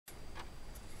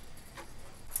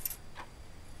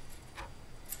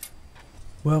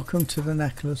Welcome to the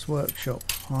Knackler's workshop.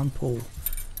 I'm Paul.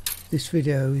 This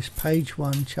video is page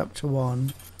 1 chapter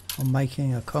 1 on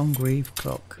making a Congreve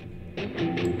clock.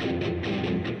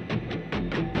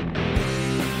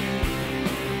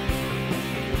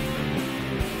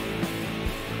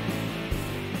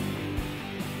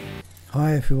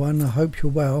 Hi everyone, I hope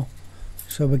you're well.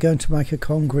 So we're going to make a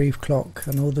Congreve clock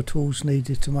and all the tools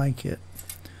needed to make it.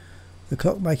 The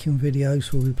clock making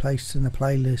videos will be placed in a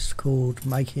playlist called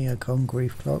Making a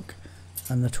Congreve Clock,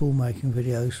 and the tool making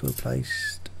videos will be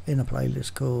placed in a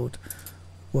playlist called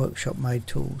Workshop Made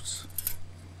Tools.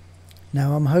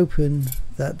 Now I'm hoping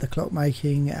that the clock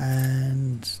making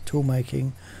and tool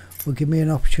making will give me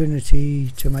an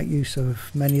opportunity to make use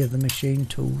of many of the machine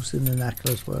tools in the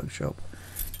Knackler's workshop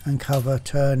and cover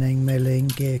turning, milling,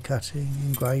 gear cutting,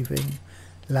 engraving,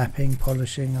 lapping,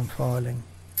 polishing and filing.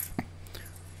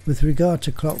 With regard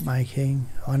to clock making,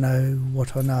 I know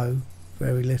what I know,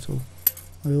 very little.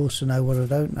 I also know what I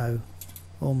don't know,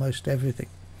 almost everything.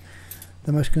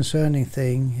 The most concerning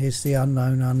thing is the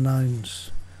unknown unknowns,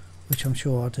 which I'm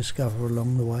sure I'll discover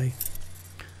along the way.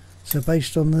 So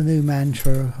based on the new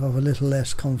mantra of a little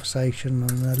less conversation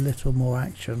and a little more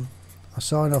action, I'll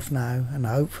sign off now and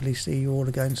hopefully see you all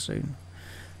again soon.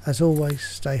 As always,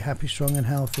 stay happy, strong and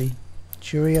healthy.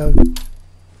 Cheerio.